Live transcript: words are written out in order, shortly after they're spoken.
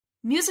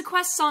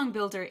MusiQuest Song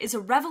Builder is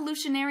a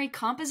revolutionary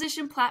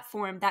composition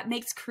platform that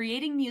makes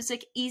creating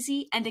music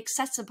easy and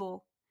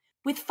accessible.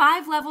 With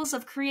 5 levels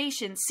of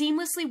creation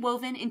seamlessly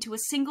woven into a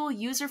single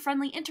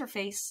user-friendly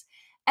interface,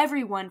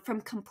 everyone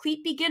from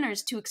complete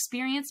beginners to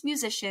experienced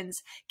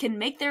musicians can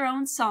make their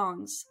own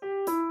songs.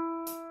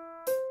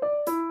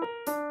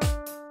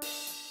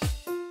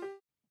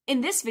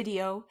 In this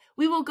video,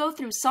 we will go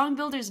through Song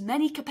Builder's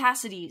many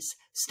capacities,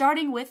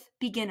 starting with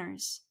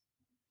beginners.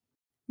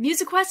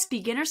 MusiQuest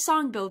Beginner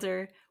Song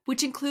Builder,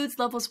 which includes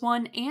levels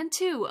 1 and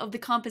 2 of the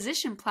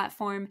composition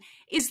platform,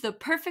 is the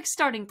perfect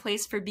starting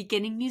place for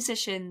beginning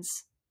musicians.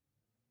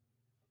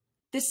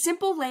 This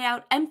simple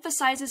layout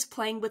emphasizes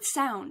playing with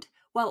sound,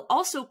 while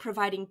also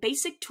providing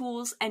basic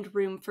tools and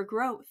room for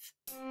growth.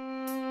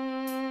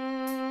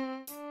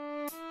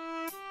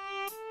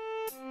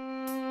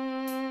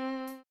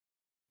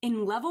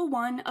 In Level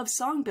 1 of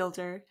Song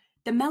Builder,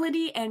 the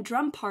melody and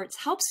drum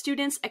parts help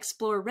students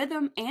explore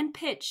rhythm and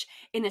pitch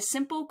in a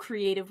simple,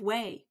 creative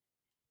way.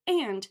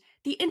 And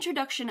the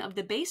introduction of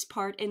the bass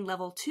part in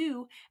Level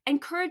 2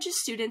 encourages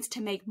students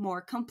to make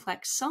more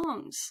complex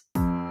songs.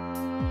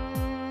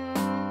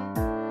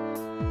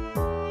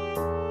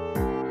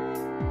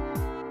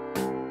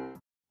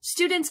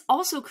 Students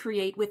also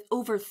create with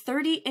over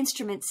 30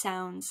 instrument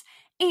sounds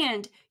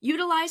and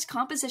utilize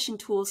composition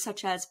tools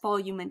such as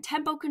volume and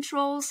tempo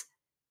controls,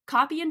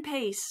 copy and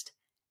paste,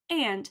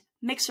 and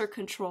mixer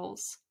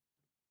controls.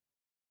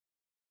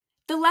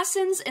 The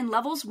lessons in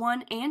levels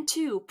 1 and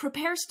 2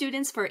 prepare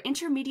students for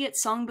intermediate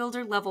Song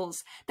Builder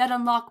levels that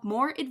unlock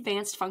more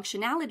advanced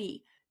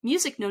functionality,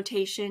 music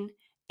notation,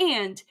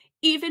 and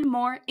even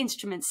more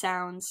instrument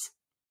sounds.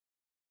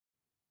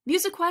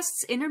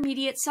 MusiQuest's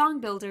intermediate Song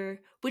Builder,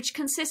 which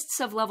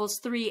consists of levels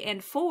 3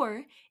 and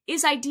 4,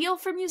 is ideal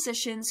for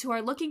musicians who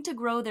are looking to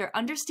grow their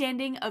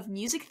understanding of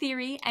music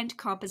theory and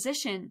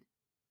composition.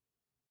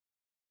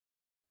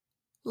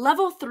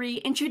 Level 3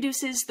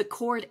 introduces the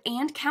chord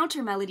and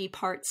counter melody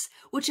parts,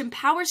 which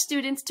empower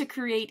students to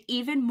create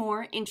even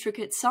more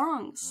intricate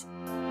songs.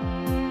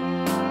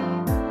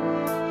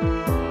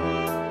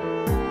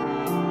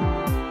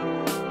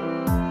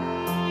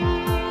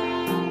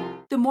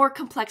 The more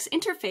complex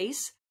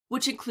interface,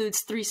 which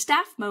includes 3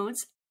 staff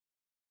modes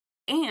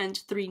and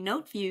 3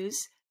 note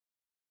views,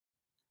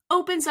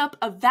 opens up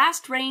a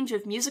vast range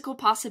of musical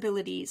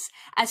possibilities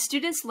as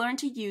students learn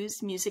to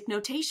use music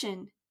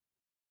notation.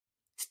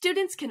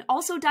 Students can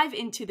also dive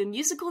into the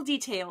musical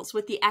details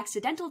with the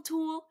accidental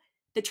tool,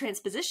 the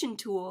transposition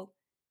tool,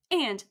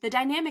 and the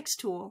dynamics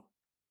tool.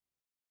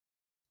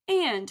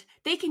 And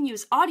they can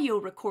use audio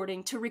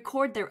recording to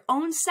record their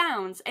own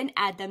sounds and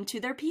add them to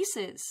their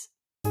pieces.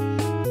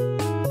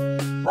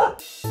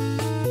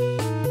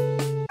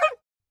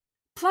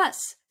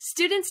 Plus,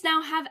 students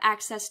now have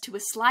access to a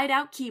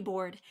slide-out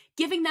keyboard,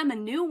 giving them a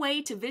new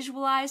way to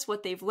visualize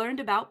what they've learned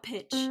about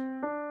pitch.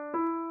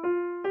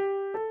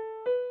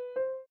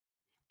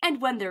 And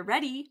when they're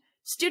ready,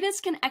 students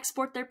can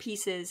export their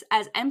pieces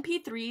as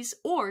MP3s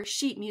or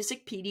sheet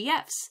music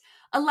PDFs,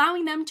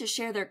 allowing them to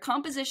share their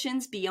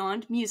compositions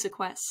beyond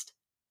MusiQuest.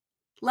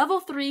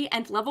 Level 3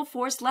 and Level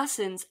 4's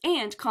lessons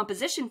and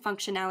composition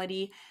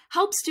functionality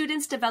help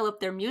students develop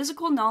their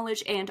musical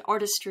knowledge and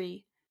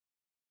artistry.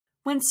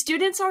 When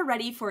students are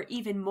ready for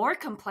even more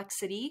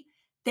complexity,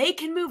 they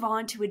can move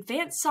on to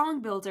Advanced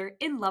Song Builder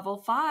in Level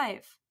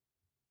 5.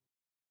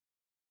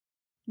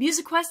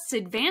 MusiQuest's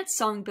Advanced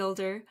Song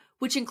Builder,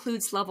 which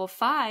includes Level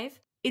 5,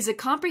 is a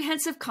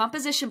comprehensive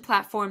composition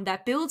platform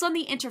that builds on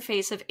the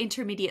interface of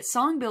Intermediate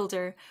Song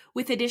Builder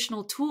with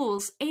additional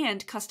tools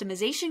and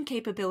customization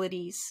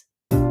capabilities.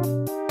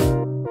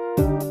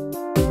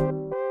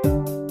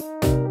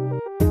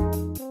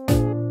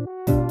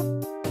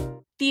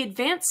 The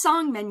Advanced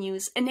Song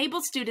menus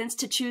enable students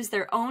to choose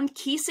their own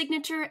key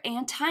signature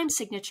and time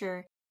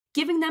signature,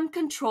 giving them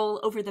control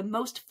over the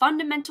most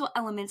fundamental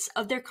elements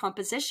of their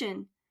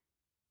composition.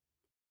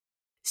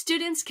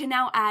 Students can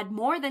now add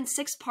more than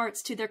 6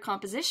 parts to their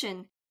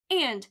composition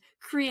and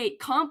create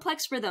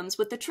complex rhythms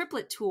with the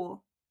triplet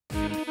tool.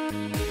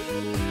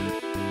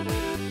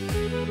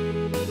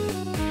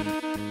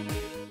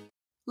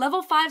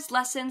 Level 5's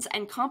lessons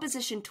and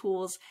composition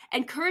tools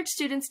encourage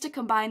students to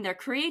combine their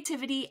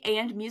creativity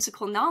and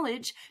musical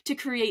knowledge to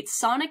create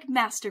sonic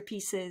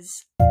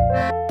masterpieces.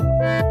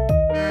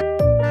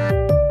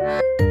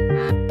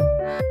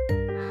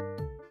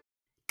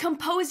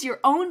 Compose your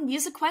own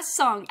MusiQuest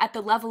song at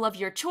the level of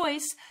your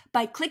choice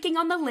by clicking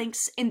on the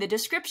links in the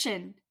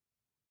description.